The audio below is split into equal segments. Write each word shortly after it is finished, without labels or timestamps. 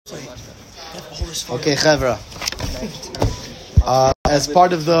Okay, Chevra. As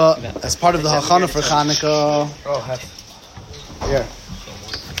part of the Hachana for Chanukah, here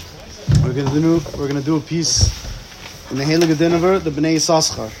we're gonna do a piece in the Heilige Dinaver, the Bnei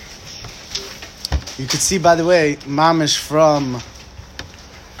Yissaschar. You could see, by the way, Mamish from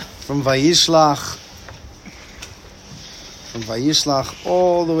Vayishlach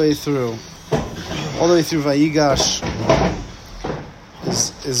all the way through Vayigash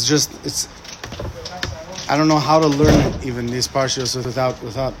is just, it's, I don't know how to learn it, even these parshas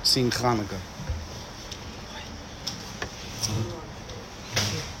without seeing Chanukah.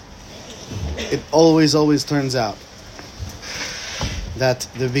 It always turns out that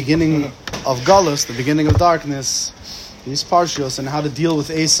the beginning of Galus, the beginning of darkness, these parshas, and how to deal with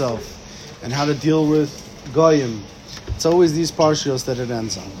Esav, and how to deal with Goyim, it's always these parshas that it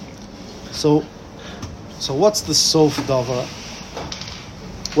ends on. So what's the Sof Davar?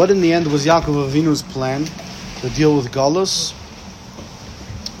 What in the end was Yaakov Avinu's plan to deal with Galus?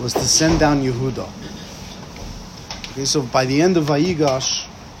 Was to send down Yehuda. Okay, so by the end of Vayigash,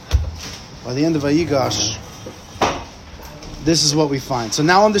 this is what we find. So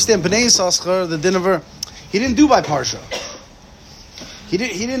now understand, Bnei Yissaschar, the Dinaver, he didn't do by Parsha. He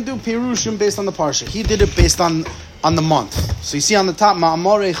didn't do Pirushim based on the Parsha. He did it based on the month. So you see on the top,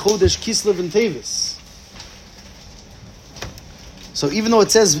 Ma'amare Chodesh Kislev and Tevis. So even though it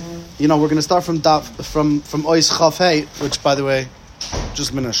says, we're going to start from Ois Chaf Hei, which by the way,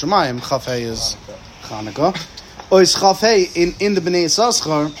 just Min HaShemayim, Chaf Hei is Chanukah. Ois Chaf Hei in the Bnei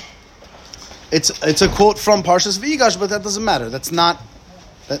Yissaschar, it's a quote from Parshas Vayigash, but that doesn't matter. That's not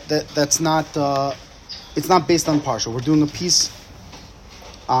it's not based on Parsha. We're doing a piece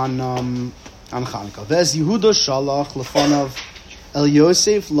on Chanukah. There's Yehuda Shalach Lefanav El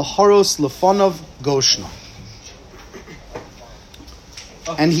Yosef Laharos Lefanav Goshna.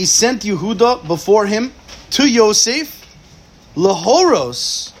 And he sent Yehuda before him to Yosef,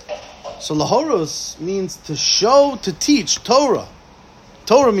 Lahoros. So Lahoros means to show, to teach, Torah.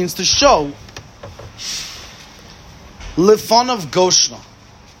 Torah means to show. Lefanav Goshna.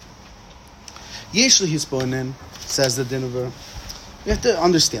 Yesh Lehisponen, says the Dinaver. You have to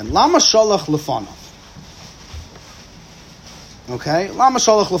understand. Lama Shalach Lefanav. Okay? Lama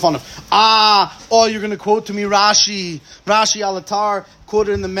Shalach Lefanav. You're going to quote to me Rashi Alatar,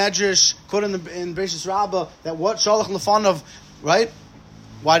 quoted in the Medrash, quoted in Bereshis Rabbah, that what? Shalach Lefanav, right?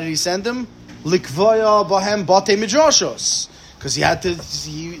 Why did he send him? Likvoya Bahem Bate Midrashos. Because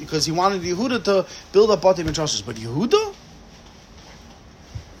he wanted Yehuda to build up Bate Midrashos. But Yehuda?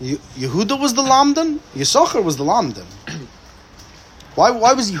 Yehuda was the Lamdan? Yisachar was the Lamdan. Why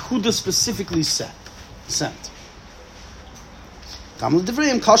was Yehuda specifically sent? Gam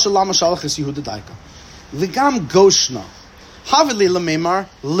l'divrayim kasha lama shalach es Yehuda daika. L'gam goshna. Havili l'meimar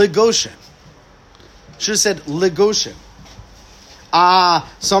l'goshen. Should have said l'goshen.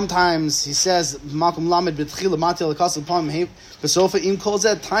 Sometimes he says makom lamed b'tchila mati l'kasel pam hei b'sofa im kol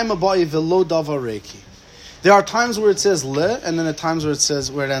zeh time abai v'lo davar reiki. There are times where it says le, and then at times where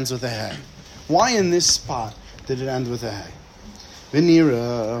it ends with a hey. Why in this spot did it end with a hey?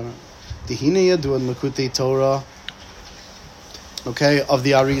 V'nira dihine yaduan l'kutei Torah. Okay, of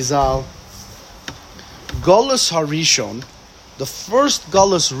the Arizal. Golus Harishon, the first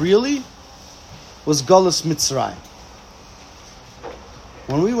Golus really was Golus Mitzrayim.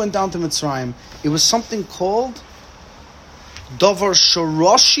 When we went down to Mitzrayim, it was something called Davar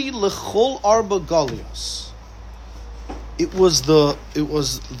Shoroshi Lechol Arba Galios. It was the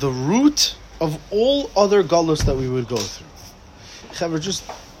root of all other Golus that we would go through. Chaver, just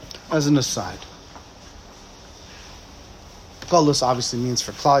as an aside. Galus obviously means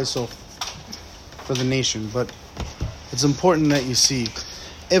for Klai, so for the nation, but it's important that you see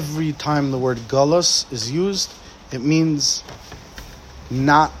every time the word Galus is used, it means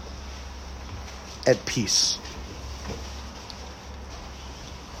not at peace.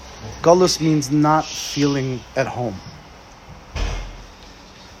 Galus means not feeling at home.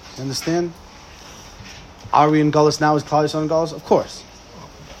 You understand? Are we in Galus now? Is Klai on Galus? Of course.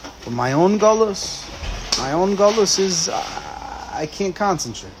 But my own Galus is I can't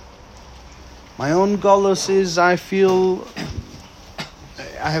concentrate. My own Galus is I feel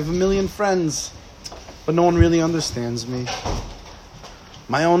I have a million friends, but no one really understands me.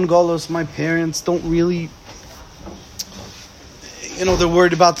 My own Galus, my parents don't really, they're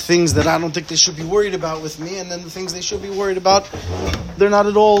worried about things that I don't think they should be worried about with me, and then the things they should be worried about, they're not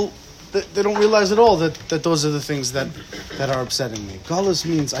at all, they don't realize at all that those are the things that are upsetting me. Galus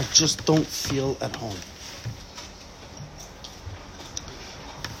means I just don't feel at home.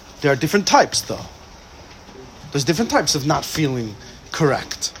 There are different types, though. There's different types of not feeling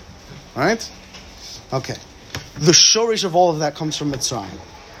correct. Right? Okay. The shorish of all of that comes from Mitzrayim.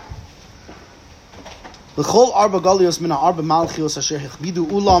 L'chol arba galios min ha'arba malchios asher hechbidu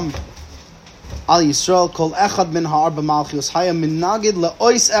ulam al Yisrael kol echad min ha'arba malchios haya min nagid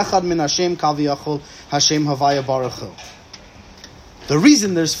le'ois echad min Hashem kaviyachol Hashem havaya baruchu. The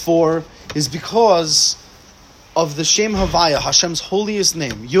reason there's 4 is because of the Shem Havaya, Hashem's holiest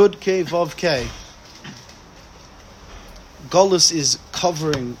name, Yud Kei Vav Kei. Golus is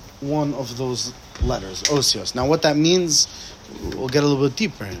covering one of those letters, Osios. Now what that means, we'll get a little bit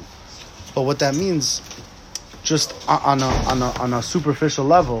deeper in. But what that means, just on a superficial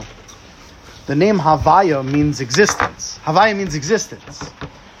level, the name Havaya means existence. Havaya means existence.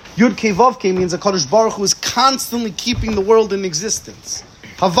 Yud Kei Vav Kei means a Kadosh Baruch Hu is constantly keeping the world in existence.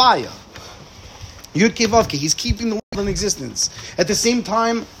 Havaya. Yud Kei Vav Kei, he's keeping the world in existence. At the same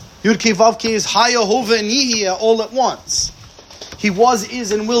time, Yud Kei Vav Kei is Haya, Hova, and Yihya all at once. He was,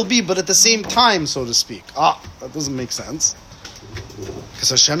 is, and will be, but at the same time, so to speak. That doesn't make sense.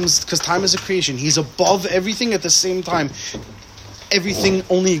 Because time is a creation. He's above everything at the same time. Everything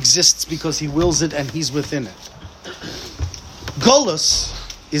only exists because he wills it and he's within it. Golus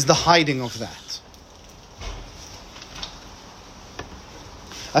is the hiding of that.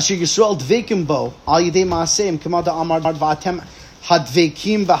 Asher Yisrael dveikim bo al yidei maaseim k'ma da'amar v'atem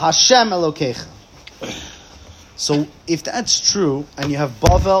hadveikim b'Hashem Elokecha. So if that's true, and you have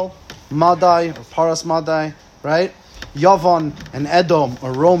Bavel, Madai, or Paras Madai, right? Yavan and Edom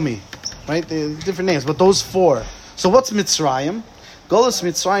or Romi, right? They're different names, but those 4. So what's Mitzrayim? Golus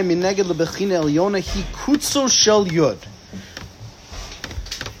Mitzrayim mineged lebechina elyona hi kutzo shel yud.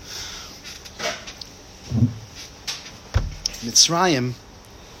 Mitzrayim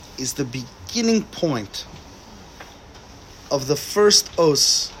is the beginning point of the first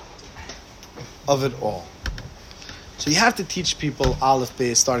os of it all. So you have to teach people Aleph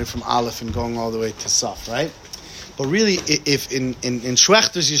Beis, starting from Aleph and going all the way to Saf, right? But really, if in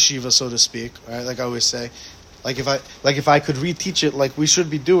Schwechter's yeshiva, so to speak, right? Like I always say, like if I could reteach it, like we should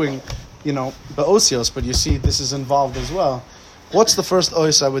be doing, Be'osios. But you see, this is involved as well. What's the first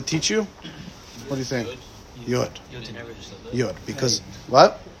os I would teach you? What do you think? Yud. Yud. Because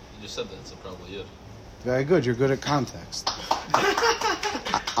what? You just said that, so probably Yud. Very good. You're good at context.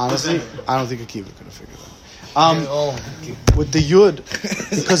 Honestly, I don't think Akiva could have figured that. With the Yud,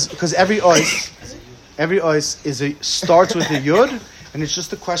 because every ois starts with a Yud, and it's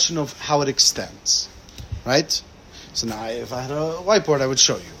just a question of how it extends, right? So now, if I had a whiteboard, I would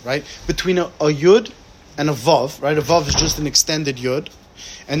show you, right? Between a Yud and a Vav, right? A Vav is just an extended Yud,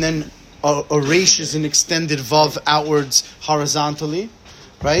 and then a Reish is an extended Vav outwards horizontally,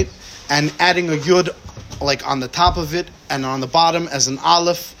 right? And adding a Yud like on the top of it and on the bottom as an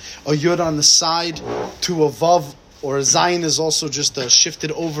Aleph, a Yud on the side to a Vav, or a Zayin is also just a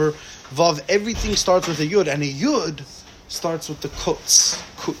shifted over Vav. Everything starts with a Yud, and a Yud starts with the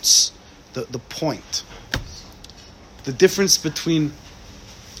Kutz, the point. The difference between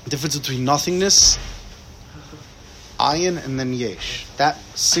nothingness, Ayin, and then Yesh. That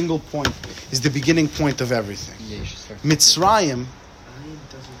single point is the beginning point of everything. Mitzrayim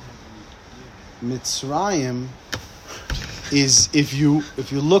is, if you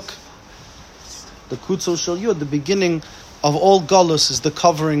look, the Kutzo Shel Yud, the beginning of all Galus is the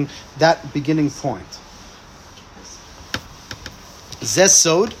covering that beginning point.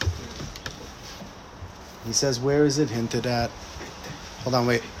 Zesod, he says, where is it hinted at? Hold on,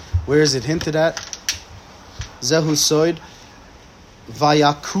 wait. Where is it hinted at? Zehu Soid,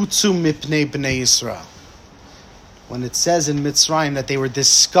 Vayakutsu Mipnei Bnei Yisrael. When it says in Mitzrayim that they were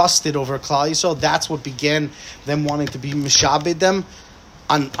disgusted over Klal Yisrael, that's what began them wanting to be mishabed them.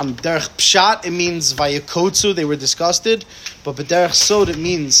 On Derech Pshat, it means Vayakotsu, they were disgusted. But B'derech Sod, it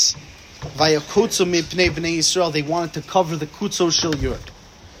means Vayakotsu Mipnei Bnei Yisrael, they wanted to cover the Kutzo Shel Yud.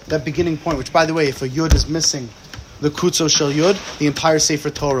 That beginning point, which by the way, if a Yud is missing the Kutzo Shel Yud, the entire Sefer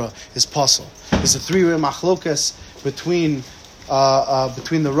Torah is puzzle. There's a 3-way machlokas between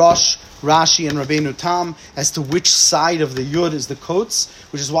the Rosh, Rashi, and Rabbeinu Tam as to which side of the Yud is the Kotz,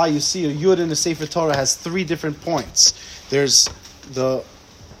 which is why you see a Yud in the Sefer Torah has 3 different points. There's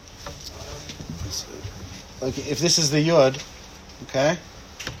if this is the Yud, okay,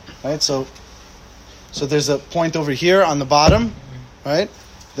 right, so there's a point over here on the bottom, right,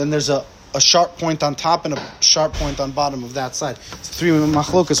 then there's a sharp point on top and a sharp point on bottom of that side. It's 3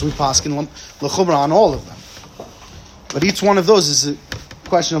 machlokas we paskin l'chumra on all of them. But each one of those is a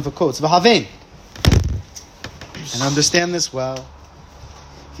question of a quote. V'havein. And understand this well.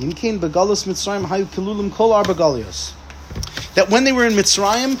 That when they were in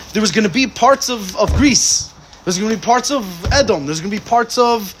Mitzrayim, there was going to be parts of Greece. There's going to be parts of Edom. There's going to be parts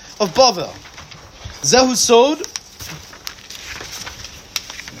of of Bavel. Zehu Sod.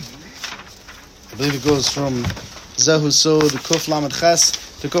 I believe it goes from Zehu Sod to Kuf Lamed Ches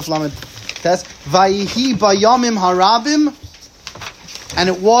to Kuf Lamed Tes. Vayihi Bayamim Harabim. And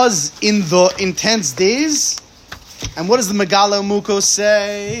it was in the intense days. And what does the Megala Muko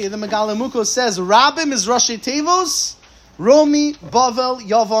say? The Megala Muko says, Rabim is Rashi Tevos, Romi, Bavel,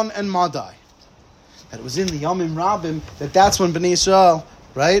 Yavon, and Madai. That it was in the Yamim Rabim, that's when Bnei Israel,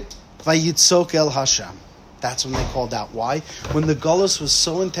 right? Vayitzok el Hashem. That's when they called out. Why? When the Gullus was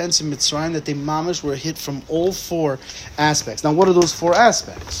so intense in Mitzrayim that they mamish were hit from all four aspects. Now what are those four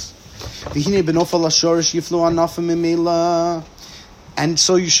aspects? V'hinei benofal hashorish yiflu anafim imela. And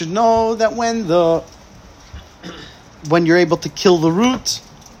so you should know that when you're able to kill the root,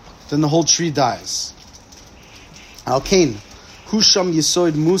 then the whole tree dies. Al Kain, Husham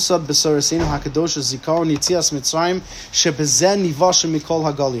Yisoid Musa Besarasinu Hakadosh Zikaron Yitzias Mitzrayim Shebezen Nivashem Mikol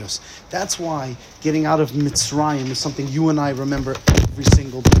Hagalios. That's why getting out of Mitzrayim is something you and I remember every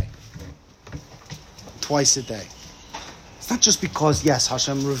single day, twice a day. It's not just because, yes,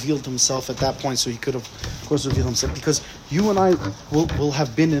 Hashem revealed himself at that point, so he could have, of course, revealed himself, because you and I will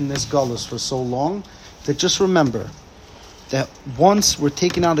have been in this Galus for so long that just remember that once we're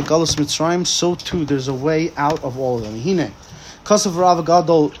taken out of Galus Mitzrayim, so too there's a way out of all of them. Hine, Kasav Rav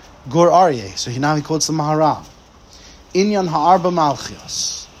Gadol Gur Aryeh. So now he quotes the Maharal. Inyan Ha'arba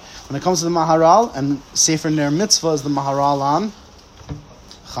Malchios. When it comes to the Maharal, and Sefer Ner Mitzvah is the Maharal on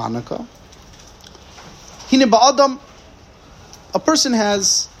Chanukah. Hine Ba'adam, a person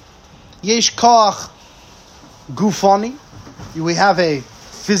has Yesh Koach Gufani. We have a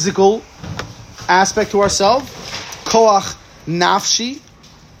physical aspect to ourselves. Koach Nafshi,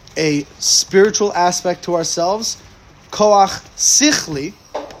 a spiritual aspect to ourselves. Koach Sichli,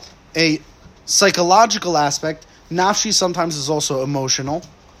 a psychological aspect. Nafshi sometimes is also emotional.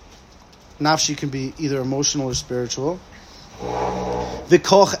 Nafshi can be either emotional or spiritual. The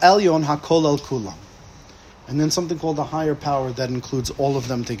Koach Elyon HaKol El Kulam. And then something called a higher power that includes all of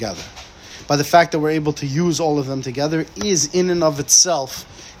them together. By the fact that we're able to use all of them together is in and of itself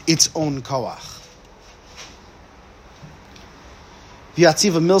its own koach. Okay,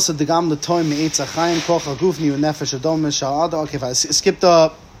 skip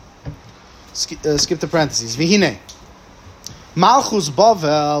the parentheses. Vihine. Malchus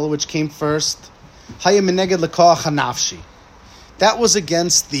Bavel, which came first, that was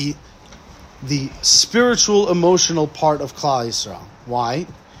against the spiritual, emotional part of Klal Yisrael. Why?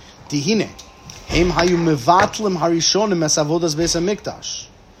 Dihine. Hem hayu mevatlim harishonim es avodas beis hamikdash.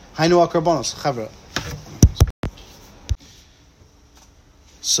 Hainu akarbonos. Chavra.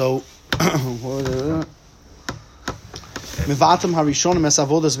 So, mevatlim harishonim es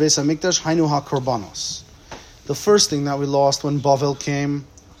avodas beis hamikdash. Hainu hakarbonos. The first thing that we lost when Bavel came,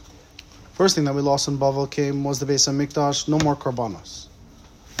 was the beis hamikdash. No more karbonos.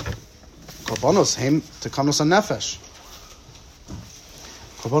 Karbonos came to kanos nefesh.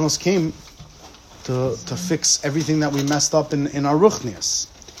 Karbonos came to fix everything that we messed up in our ruchnias.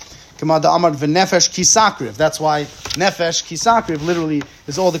 Kamad Amar v'nefesh kisakriv. That's why nefesh kisakriv literally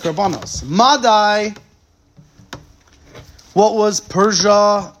is all the karbonos. Madai. What was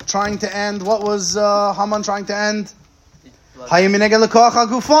Persia trying to end? What was Haman trying to end? Hayaminegel lekoach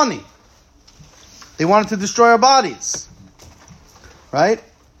hagufani. They wanted to destroy our bodies, right?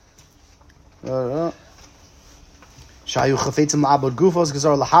 Shayu chafetzim la'abod gufos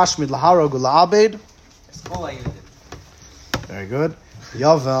gezar lahashmid laharog la'abed. Very good.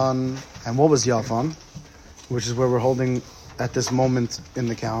 Yavan, and what was Yavan? Which is where we're holding at this moment in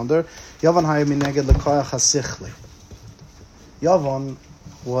the calendar. Yavan hayamineged lekoach hasichli. Yavan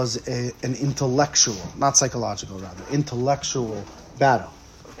was an intellectual, not psychological, rather intellectual battle.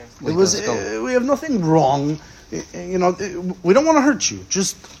 Okay. It was. We have nothing wrong. We don't want to hurt you.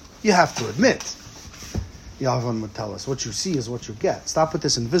 Just you have to admit. Yavan would tell us, what you see is what you get. Stop with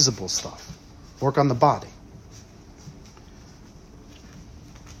this invisible stuff. Work on the body.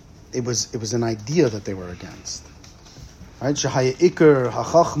 It was an idea that they were against. Right? Shahaya Iker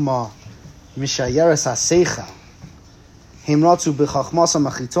HaChachma Mishayeres HaSeicha Himratzu B'Chachmasa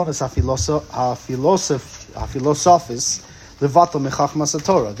Machitzones HaPhilosophis Levato Mechachmas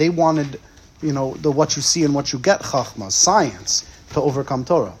HaTorah. They wanted, the what you see and what you get, Chachma, science, to overcome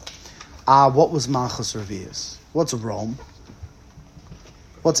Torah. What was Malchus Revius? What's Rome?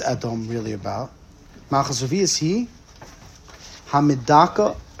 What's Edom really about? Malchus Revius, he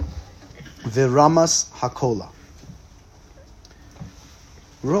Hamidaka Viramas Hakola.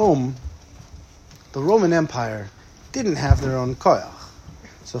 Rome, the Roman Empire, didn't have their own koyach.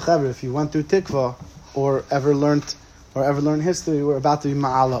 So, Chaver, if you went through Tikva or ever learnt or ever learned history, we're about to be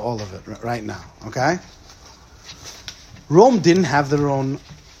ma'ala all of it right now. Okay? Rome didn't have their own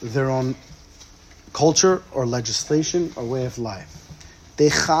culture or legislation or way of life. They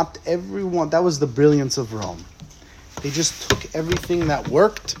chopped everyone. That was the brilliance of Rome. They just took everything that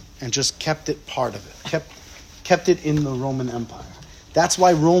worked and just kept it part of it. Kept it in the Roman Empire. That's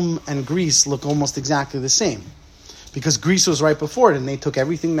why Rome and Greece look almost exactly the same. Because Greece was right before it, and they took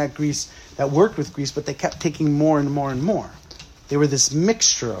everything that worked with Greece, but they kept taking more and more and more. They were this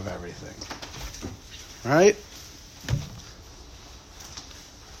mixture of everything. Right?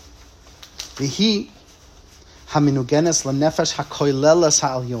 Vihi haminugenes lanefesh hakoilelas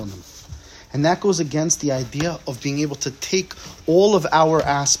ha'alyonim. And that goes against the idea of being able to take all of our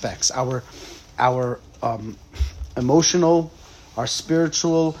aspects, our emotional, our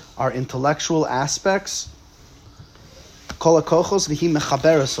spiritual, our intellectual aspects, kol hakochos v'hi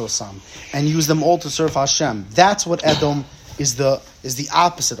mechaberes osam, and use them all to serve Hashem. That's what Edom is the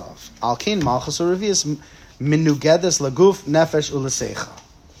opposite of. Al kein malchus urevius minugedes laguf nefesh ulesecha,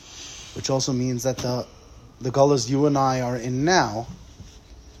 which also means that the gullahs you and I are in now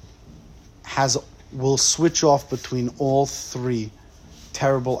will switch off between all three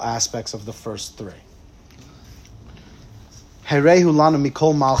terrible aspects of the first three. Herehu lanu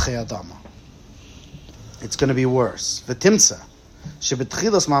mikol malchei adama. It's going to be worse. V'timtza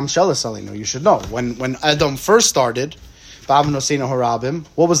shebetchilas ma'amshelas alinu. You should know when Edom first started, ba'avon oseinu harabim.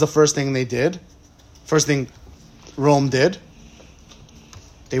 What was the first thing they did? First thing Rome did.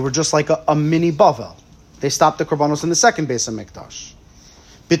 They were just like a mini Bavel. They stopped the korbanos in the second Beis HaMikdash.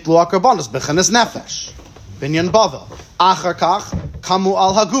 Bitlu ha-korbanos b'chenes nefesh, binyan Bavel. Achar kach kamu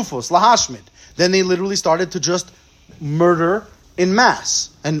al hagufos lahashmid. Then they literally started to just murder in mass.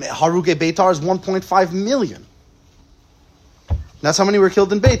 And Haruge Beitar is 1.5 million. That's how many were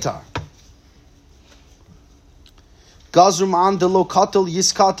killed in Beitar. Gazrum an de lo katel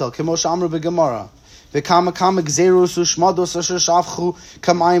yiskatel, kemo shamru begemara. V'kama kama gzerus u'shmados asher shavchu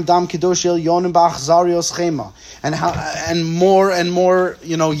kamayim dam kidosh el yonim ba'achzarios chema. And more,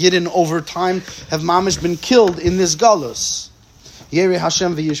 Yidden over time have mamish been killed in this galus. Yeri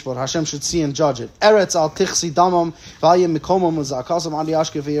Hashem v'yishbor. Hashem should see and judge it. Eretz al tichsi damam v'ayim mikomam u'zakasam adi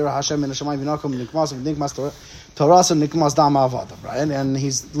ashke v'yera Hashem in Hashemayim v'nakom nikmas torasam nikmas dam avadav. Right? And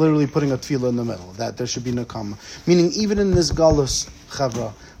he's literally putting a tefillah in the middle, that there should be nakama. Meaning, even in this galus,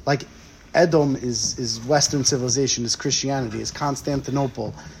 chavra, like Edom is Western civilization, is Christianity, is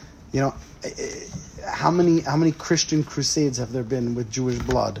Constantinople. How many Christian crusades have there been with Jewish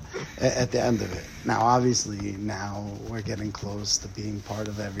blood at the end of it? Now, obviously, we're getting close to being part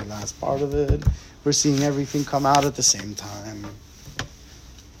of every last part of it. We're seeing everything come out at the same time.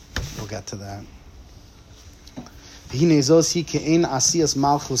 We'll get to that.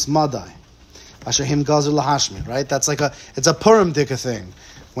 Right? That's like it's a Purim Dika thing.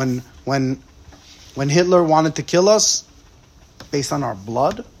 When Hitler wanted to kill us based on our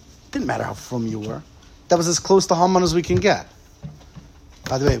blood, didn't matter how from you were. That was as close to Haman as we can get.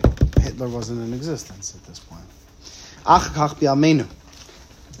 By the way, Hitler wasn't in existence at this point.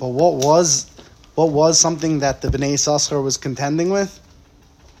 But what was something that the Bnei Yissaschar was contending with?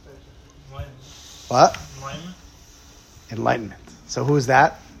 What? Enlightenment. So who is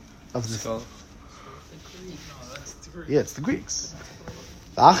that? It's the Greeks.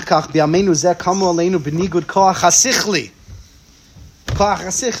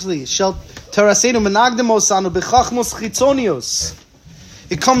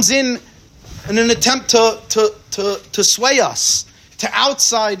 It comes in an attempt to sway us to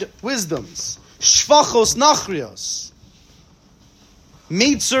outside wisdoms. Shvachos nachrios.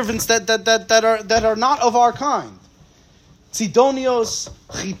 Maid servants that are not of our kind. Tzidonios,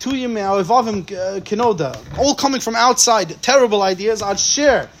 chituyim me'avavim kenoda. All coming from outside. Terrible ideas. Ad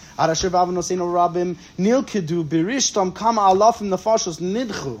share. Ad asher b'avon oseinu rabim nilkedu birishtam kama alafim nefashos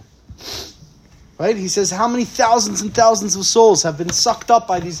nidchu. Right? He says, how many thousands and thousands of souls have been sucked up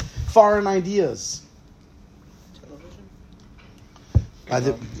by these foreign ideas? When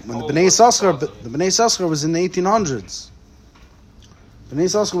the Bnei Yissaschar was in the 1800s. Bnei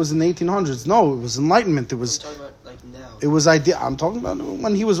Yissaschar was in the 1800s. No, it was Enlightenment. It was idea. I'm talking about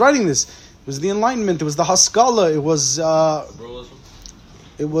when he was writing this. It was the Enlightenment. It was the Haskalah. It was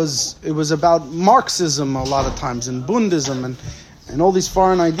about Marxism a lot of times, and Bundism, and all these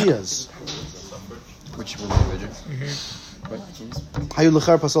foreign ideas. Which religion?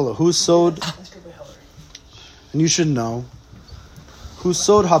 Who sowed? And you should know. Who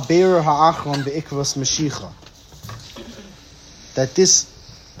sowed habeir ha'achron be'ikvas meshicha? That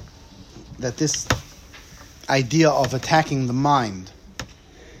this idea of attacking the mind,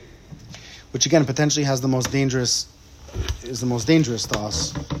 which again potentially has the most dangerous is the most dangerous to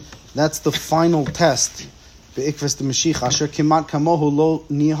us. That's the final test. Be'ikvus the Mashiach, asher kimat kamohu lo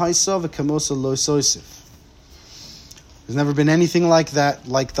nihaisa v'kamosa lo soisif. There's never been anything like that,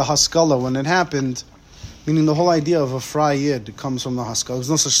 like the Haskalah when it happened, meaning the whole idea of a Fry Yid comes from the Haskalah. There's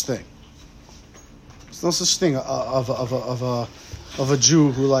no such thing. There's no such thing of a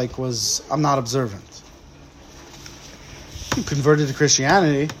Jew who was, I'm not observant. He converted to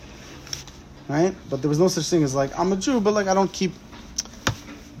Christianity, right? But there was no such thing as I'm a Jew, but I don't keep.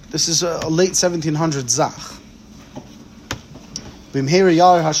 This is a late 1700s zach. B'mheira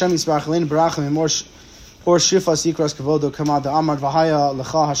yar Hashem yisbarach lein barachim or shifas yikras kavodo kama da'amar v'haya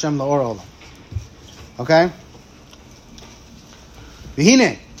lecha Hashem la'or olam. Okay?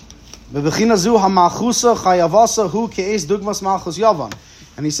 V'hine b'bechina zu ha'malchusa chayavasa hu ke'ez dugmas malchus yavan.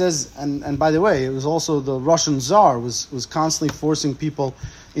 And he says, and by the way, it was also the Russian Tsar was constantly forcing people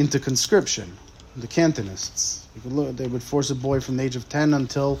into conscription, the Cantonists. You could look, they would force a boy from the age of 10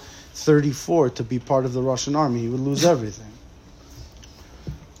 until 34 to be part of the Russian army. He would lose everything.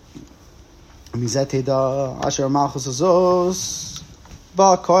 So you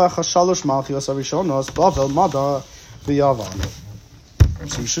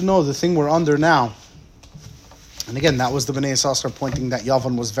should know the thing we're under now. And again, that was the Bnei Yissaschar pointing that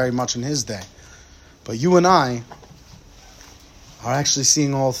Yavan was very much in his day. But you and I are actually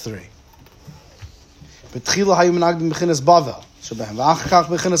seeing all three. Betchila hayu menagdim b'chinas Bavel, shebehem v'achakach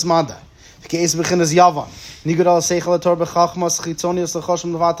b'chinas Madai, v'ke'es b'chinas Yavan, nigud al Heichal HaTorah b'chachmas chitzonius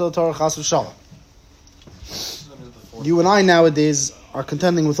l'choshem levatel HaTorah chas v'shalom. You and I nowadays are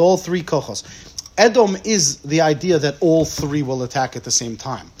contending with all three kochos. Edom is the idea that all three will attack at the same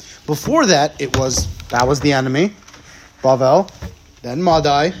time. Before that, that was the enemy, Bavel, then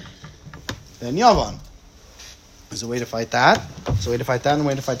Madai, then Yavan. There's a way to fight that, there's a way to fight that, and a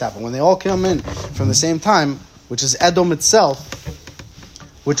way to fight that. But when they all come in from the same time, which is Edom itself,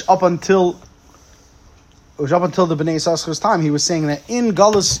 which up until the Bnei Yissaschar's time, he was saying that in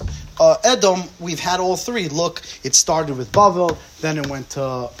Galus Edom, we've had all three. Look, it started with Bavel, then it went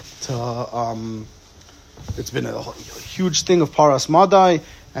to it's been a huge thing of Paras Madai,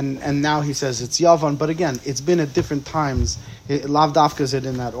 and now he says it's Yavan. But again, it's been at different times. Lav Dafka is it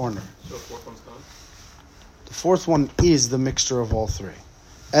in that order. So the fourth one's gone? The fourth one is the mixture of all three.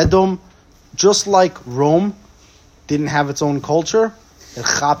 Edom, just like Rome didn't have its own culture, it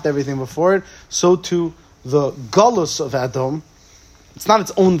chapped everything before it, so too the Galus of Edom, it's not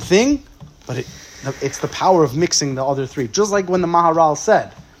its own thing, but it's the power of mixing the other three. Just like when the Maharal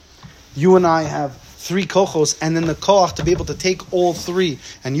said, you and I have three kochos, and then the koach to be able to take all three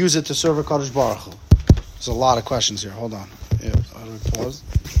and use it to serve a Kadosh Baruch Hu. There's a lot of questions here. Hold on. Yeah, how do we pause?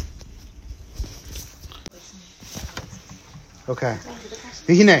 Okay.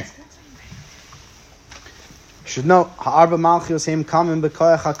 V'hinei. You should know, ha'arba malchios heim kamen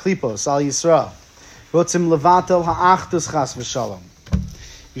b'koach ha'klipos al Yisrael. Rotzim levatel ha'achdus chas v'shalom.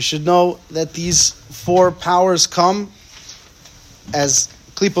 You should know that these four powers come as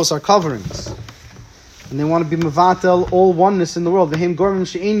klipos are coverings. And they want to be mevatel all oneness in the world. V'hem gormim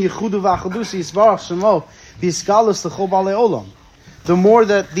she'ein yichudu v'achadusi yisbarach shemo v'yiskalus l'chol b'alei olam. The more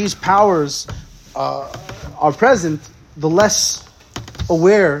that these powers are present, the less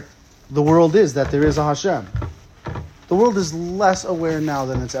aware the world is that there is a Hashem. The world is less aware now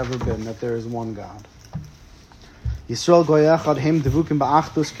than it's ever been that there is one God. Yisrael goyachad hem devukim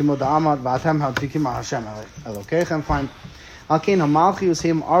ba'achdus kimo da'amad v'atem ha'tikim ha'Hashem Elokeichem. Find Alkein ha'malchius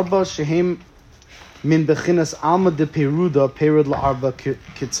hem arba shehem min bechinas alma de peruda perud la'arba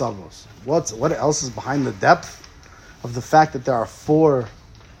kitzavos. What else is behind the depth of the fact that there are four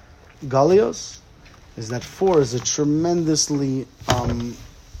galios? Is that four is a tremendously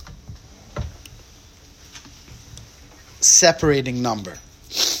separating number.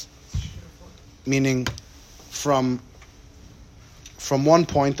 Meaning from one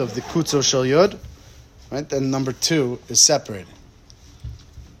point of the Kutzo Shel Yud, right? Then number two is separated.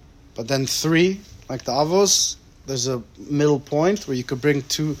 But then three, like the Avos, there's a middle point where you could bring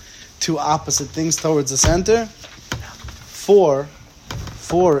two opposite things towards the center. Four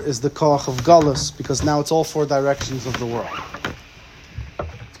is the Koach of Galus, because now it's all four directions of the world.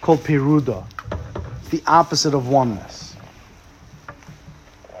 It's called Peruda. It's the opposite of oneness.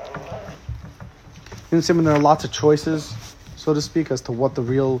 You know, when there are lots of choices, so to speak, as to what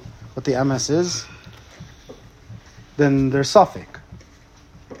the MS is, then there's Suffolk.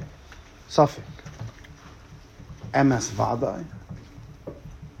 MS Vadai,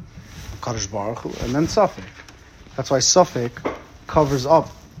 Kadosh Baruch Hu, and then Suffolk. That's why Suffolk covers up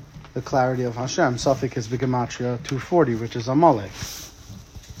the clarity of Hashem. Suffolk is Gematria 240, which is Amalek.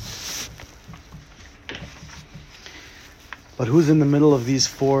 But who's in the middle of these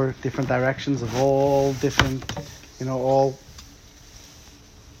four different directions of all different, all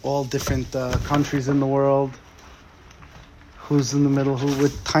different countries in the world? Who's in the middle? Who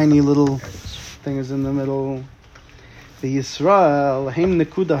with tiny little thing is in the middle? The Yisrael, Heim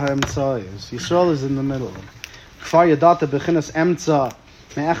Nekuda HaEmtzayis. Yisrael is in the middle. Kfar Yadata Bechinas Emtza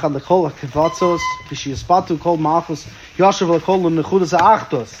Me'echad L'Kol HaKivatzos Kishi Yispatu Kol Malchus Yashav L'Kol L'Nechudas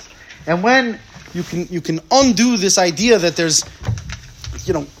HaAchdos. And when you can undo this idea that there's,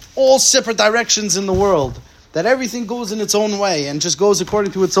 all separate directions in the world, that everything goes in its own way and just goes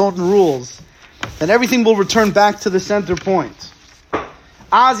according to its own rules, that everything will return back to the center point.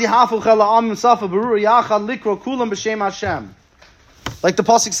 Like the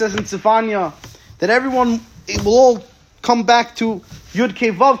pasuk says in Tzifania, that everyone will all come back to Yud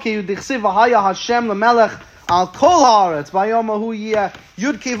Kei Vav Kei Yudichsiv V'haya Hashem L'Melech Al Kol Haaretz B'Yomahu Yeh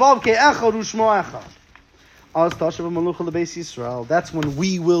Yud Kei Vav Kei Echad U'Shmo Echad. Az Tashav Malucha L'Beis Yisrael. That's when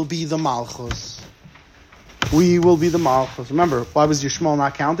we will be the Malchus. We will be the Malchus. Remember, why was Yishmael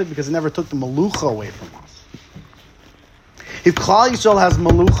not counted? Because it never took the Malucha away from us. If Klal Yisrael has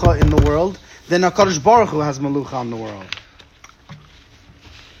Malucha in the world, then HaKadosh Baruch Hu has Malucha in the world.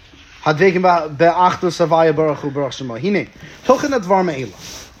 Hadveikim be'achdus Havaya Baruch Hu Baruch Shemo. Hine, tochen advar me'ila.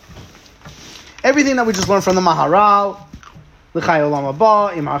 Everything that we just learned from the Maharal, L'chai Olam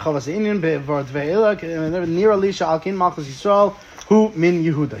Haba, Im Harchavas Inyan, Be'var Dve'ila, Nira Lisha Alkin Malchus Yisrael, Hu Min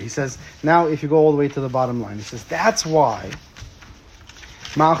Yehuda. He says, now if you go all the way to the bottom line, he says, that's why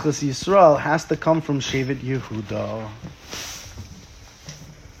Malchus Yisrael has to come from Shevet Yehuda.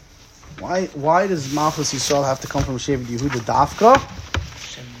 Why does Malchus Yisrael have to come from Shevet Yehuda Dafka?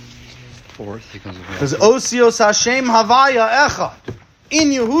 Fourth, because Osios Hashem Havaya Echad. In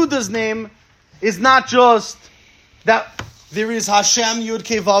Yehuda's name is not just that there is Hashem Yud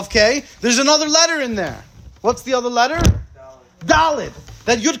Kei Vav Kei. There's another letter in there. What's the other letter? Dalid.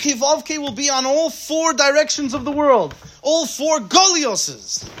 That Yud Kei Vav Kei will be on all four directions of the world. All four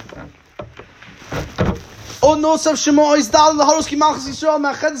Golioses. O Nosav Shemo Ois Dalid L'Haroski Malchus Yisrael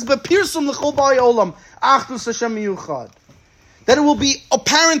Ma'achedis Bepirsum L'Chol B'Hai Olam Achdus Hashem Miyuchad. That it will be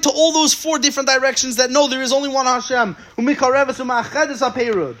apparent to all those four different directions that no, there is only one Hashem. And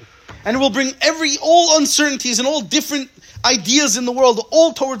it will bring all uncertainties and all different ideas in the world,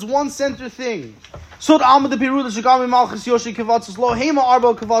 all towards one center thing. Fine. That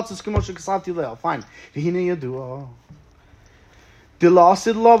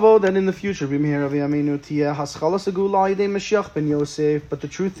in the future, but the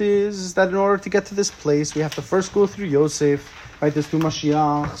truth is that in order to get to this place, we have to first go through Yosef. Right, there's two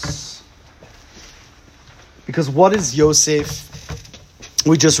Mashiachs. Because what is Yosef?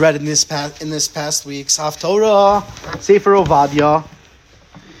 We just read in this past week's Haftorah, Sefer Ovadia.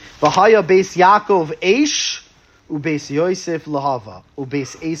 V'haya beis Yaakov Eish, ubeis Yosef Lahava,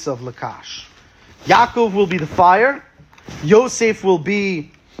 ubeis Esav Lakash. Yaakov will be the fire. Yosef will be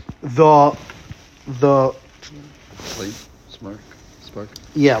the spark.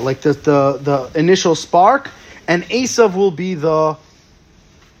 Yeah, like the initial spark. And Esav will be the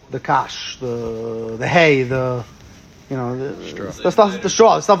kash, the hay, the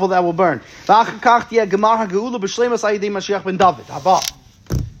straw, the stuff that will burn.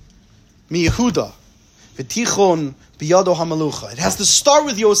 It has to start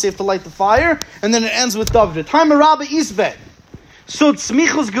with Yosef to light the fire, and then it ends with David. The time of Rabbi Isbed. So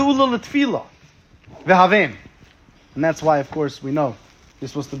tzmichos geula l'tfila v'havim, and that's why, of course, we know you're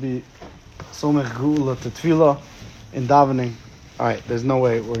supposed to be somech geula to tefila in davening. All right, there's no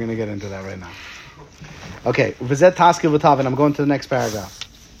way we're going to get into that right now. Okay, v'zet taske v'tavin. I'm going to the next paragraph.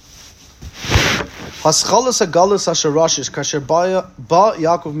 Haschalos hagalos asherashish kasher ba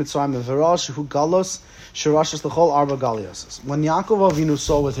Yaakov Mitzrayim v'rash hu galos sherashish l'chol arba galios. When Yaakov Avinu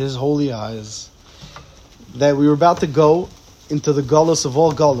saw with his holy eyes that we were about to go into the galos of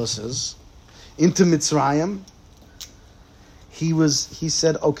all galoses, into Mitzrayim, he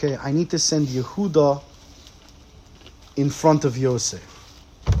said, okay, I need to send Yehuda in front of Yosef.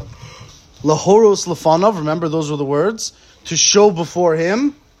 Lahoros lefanav, remember those were the words, to show before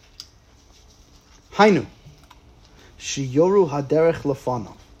him. Hainu. Shiyoru haderech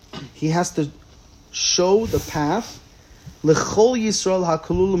lefanav. He has to show the path. Lechol Yisrael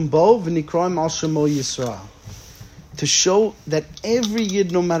hakululim bo v'nikroim al shemo Yisrael. To show that every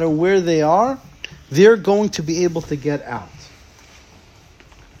Yid, no matter where they are, they're going to be able to get out.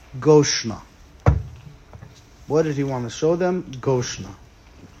 Goshna. What did he want to show them? Goshna.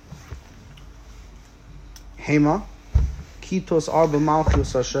 Hema. Kitos arba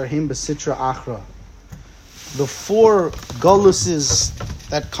malchus asher him besitra achra. The four goluses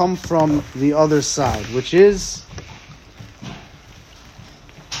that come from the other side, which is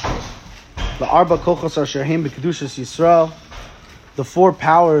The arba kochos asher heim b'kedushas Yisrael. The 4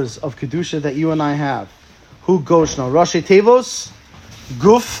 powers of kedusha that you and I have. Hu goshna Rashi Tevos,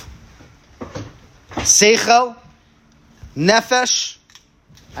 Guf, Seichel, Nefesh,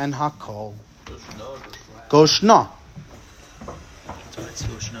 and Hakol. Goshna.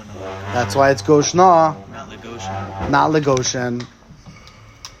 That's why it's Goshna. Not Legoshen.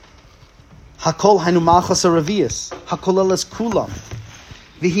 Hakol hainu malchas aravias. Hakolelas kulam.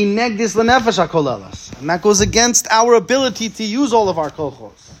 V'hi negdis lenefesh hakolelas. And that goes against our ability to use all of our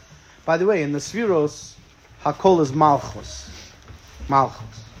kochos. By the way, in the Sfiros, Hakol is malchus.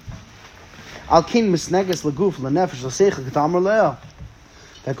 Malchus. Al kin misneges leguf lenefesh l'seichel k'tamar le'el.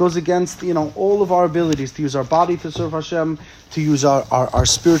 That goes against, all of our abilities to use our body to serve Hashem, to use our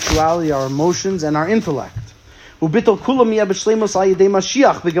spirituality, our emotions, and our intellect. And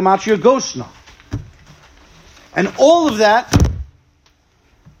all of that,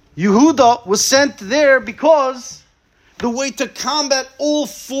 Yehuda was sent there because the way to combat all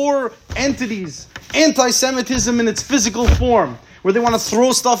 4 entities, anti-Semitism in its physical form, where they want to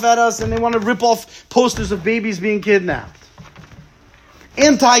throw stuff at us and they want to rip off posters of babies being kidnapped.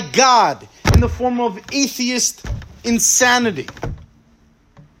 Anti-God in the form of atheist insanity.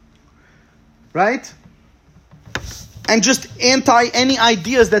 Right? And just anti any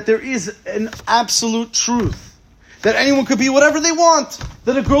ideas that there is an absolute truth. That anyone could be whatever they want.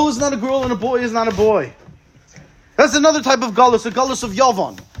 That a girl is not a girl and a boy is not a boy. That's another type of galus, a galus of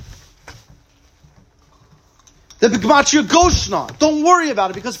Yavan. The B'gmatria Goshna. Don't worry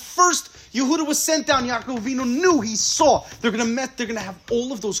about it, because first Yehuda was sent down. Yaakov Avinu knew, he saw. They're going to have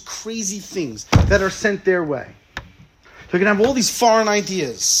all of those crazy things that are sent their way. They're going to have all these foreign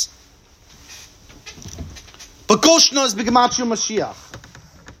ideas. But Goshna is B'gematria Mashiach.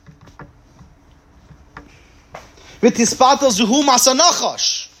 V'tispatel zuhu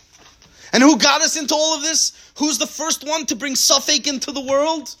masanachash. And who got us into all of this? Who's the first one to bring Suffolk into the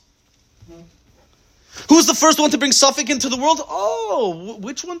world? Who's the first one to bring Suffolk into the world? Oh,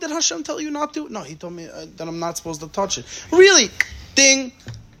 which one did Hashem tell you not to? No, he told me that I'm not supposed to touch it. Really? Ding.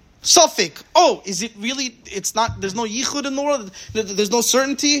 Suffolk. Oh, is it really? It's not. There's no yichud in the world. There's no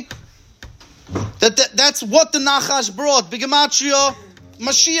certainty. That's what the Nachash brought. B'gematria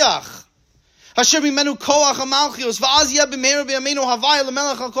Mashiach. Hashem imenu koach hamalchios va'az yeh b'meir b'yameinu havaya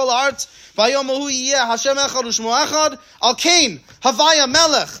lemelech al kol ha'artz v'ayom hu yeh Hashem echad u'shmo echad al kain havaya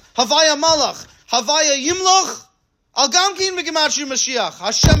melech havaya malach havaya yimloch al gamkin b'gematria Mashiach.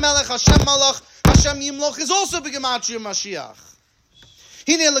 Hashem melech, Hashem malach, Hashem yimloch is also b'gematria Mashiach.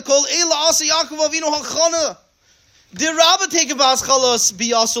 Hine lekol eila asa Yaakov Avinu hachana. The Rabbi take about chalas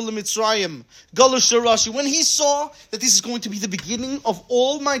biyasol lemitzrayim galush Rashi, when he saw that this is going to be the beginning of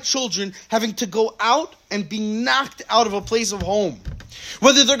all my children having to go out and being knocked out of a place of home,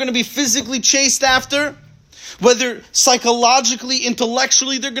 whether they're going to be physically chased after, whether psychologically,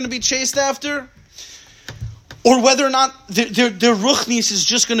 intellectually they're going to be chased after, or whether or not their ruchnius is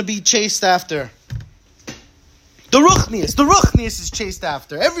just going to be chased after. The ruchnius is chased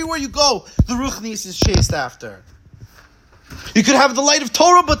after. Everywhere you go, the ruchnius is chased after. You could have the light of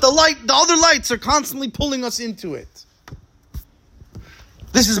Torah, but the other lights are constantly pulling us into it.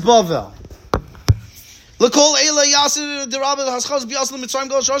 This is Bavel. L'kol eila yasir derabel haschaz b'yasel mitzrayim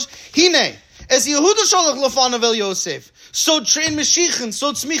gal shosh. Hine, as Yehuda shalach lefanav el Yosef, so train Mashiach,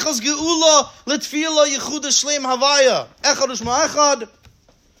 so tzmichas geula letfila Yehuda shleim havaya. Echad u'shma echad.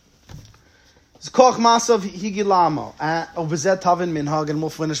 It's koch masav higilamo. Uvizet tavin minhag, and we'll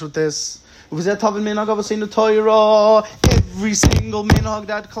finish with this. Every single minhag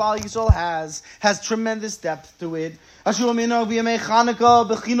that Klal Yisrael has tremendous depth to it. Which you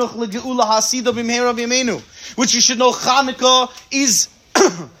should know, Chanukah is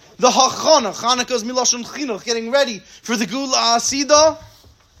the hachana. Chanukah is milashon chinuch, getting ready for the Geula Hasidah.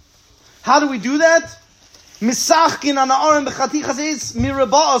 How do we do that? Misachkin an ha'aron b'chatichas is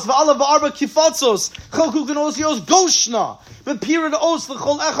miraba'os v'alav ba'arba kifatzos chalku osios goshna b'pira os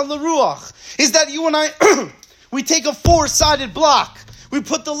l'chol echad l'ruach. Is that you and I, we take a 4-sided block, we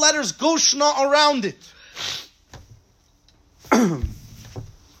put the letters goshna around it. Kulam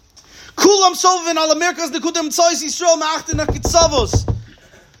sovin ala merkas nekudim tzais Yisrael ma'achtin ha'kitzavos.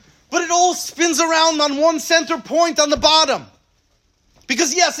 But it all spins around on one center point on the bottom.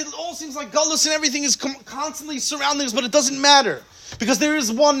 Because yes, it all seems like galus and everything is constantly surrounding us, but it doesn't matter. Because there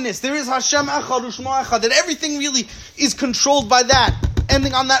is oneness, there is Hashem echad u'shmo echad, that everything really is controlled by that,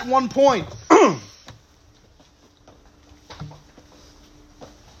 ending on that one point.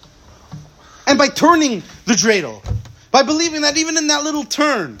 And by turning the dreidel, by believing that even in that little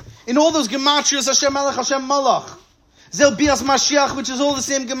turn, in all those gematrias, Hashem melech, Hashem malach, zel bias Mashiach, which is all the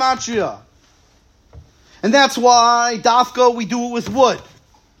same gematria, And that's why, dafka, we do it with wood.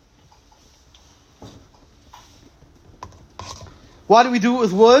 Why do we do it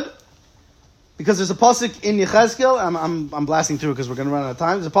with wood? Because there's a pasuk in Yechezkel. I'm blasting through because we're going to run out of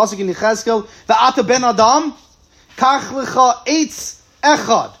time. There's a pasuk in Yechezkel. Ve'ata ben Adam, kach lecha eitz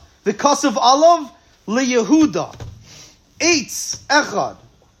echad, v'kasav alav liYehuda. Eitz echad,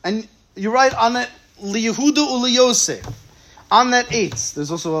 and you write on it liYehuda u'liyosef. On that eitz, there's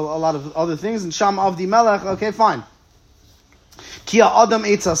also a lot of other things. And Sham Avdi Melech. Okay, fine. Kia Adam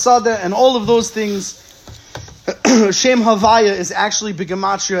eitz asada, and all of those things. Shem Havaya is actually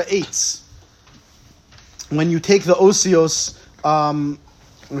begematria eitz. When you take the osios,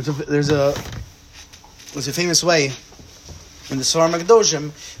 there's a famous way in the Svar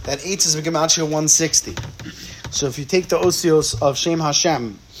Magdoshim that eitz is begematria 160. So if you take the osios of Shem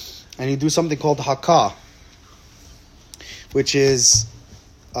Hashem and you do something called Hakah, which is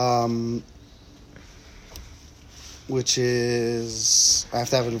I have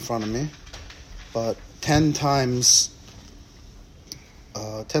to have it in front of me, but 10 times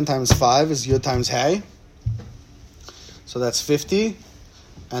 5 is Yud times Hey. So that's 50.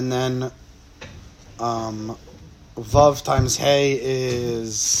 And then Vav times Hey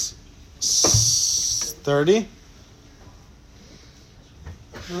is 30.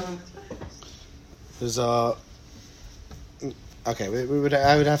 There's a... Okay,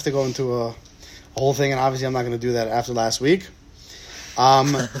 I would have to go into a whole thing, and obviously I'm not going to do that after last week.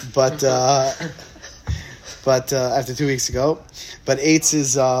 But after 2 weeks ago, but eitz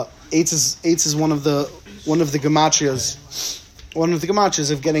is one of the gematrias. One of the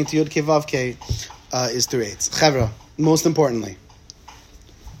gematrias of getting to Yud Kei Vav Kei is through eitz. Chevra, most importantly,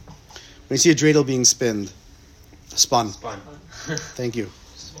 when you see a dreidel being spun. Thank you.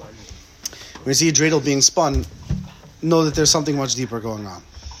 When you see a dreidel being spun, know that there's something much deeper going on.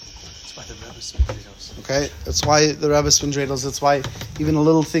 That's why the Rebbe spin dreidels. Okay, that's why the Rebbe spin dreidels. That's why even a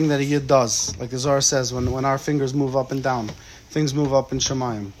little thing that a yid does, like the Zohar says, when our fingers move up and down, things move up in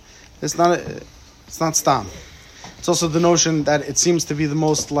Shemayim. It's not stam. It's also the notion that it seems to be the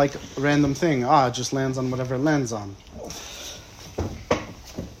most like random thing. It just lands on whatever it lands on.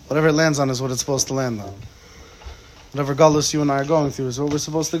 Whatever it lands on is what it's supposed to land on. Whatever galus you and I are going through is what we're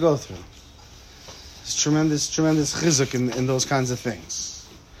supposed to go through. It's tremendous chizuk in those kinds of things.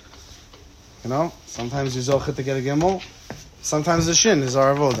 You know, sometimes you zocheh to get a gimel, sometimes the shin is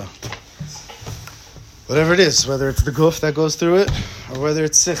our avoda. Whatever it is, whether it's the guf that goes through it, or whether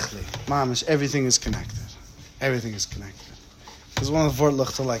it's sichli, mamish, everything is connected. Everything is connected. It's one of the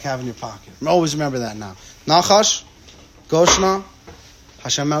vortluch to like have in your pocket. Always remember that now. Nachash, Goshna,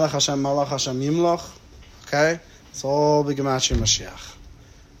 Hashem Melech, Hashem Malach, Hashem Yimloch. Okay? It's all b'gematria Mashiach.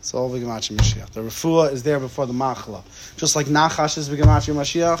 It's all b'gematria Mashiach. The refuah is there before the machla. Just like Nachash is b'gematria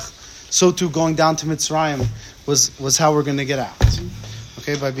Mashiach, so too going down to Mitzrayim was how we're going to get out.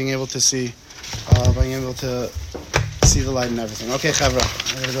 Okay? By being able to see the light and everything. Okay, Chavra,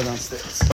 I'm going to go downstairs.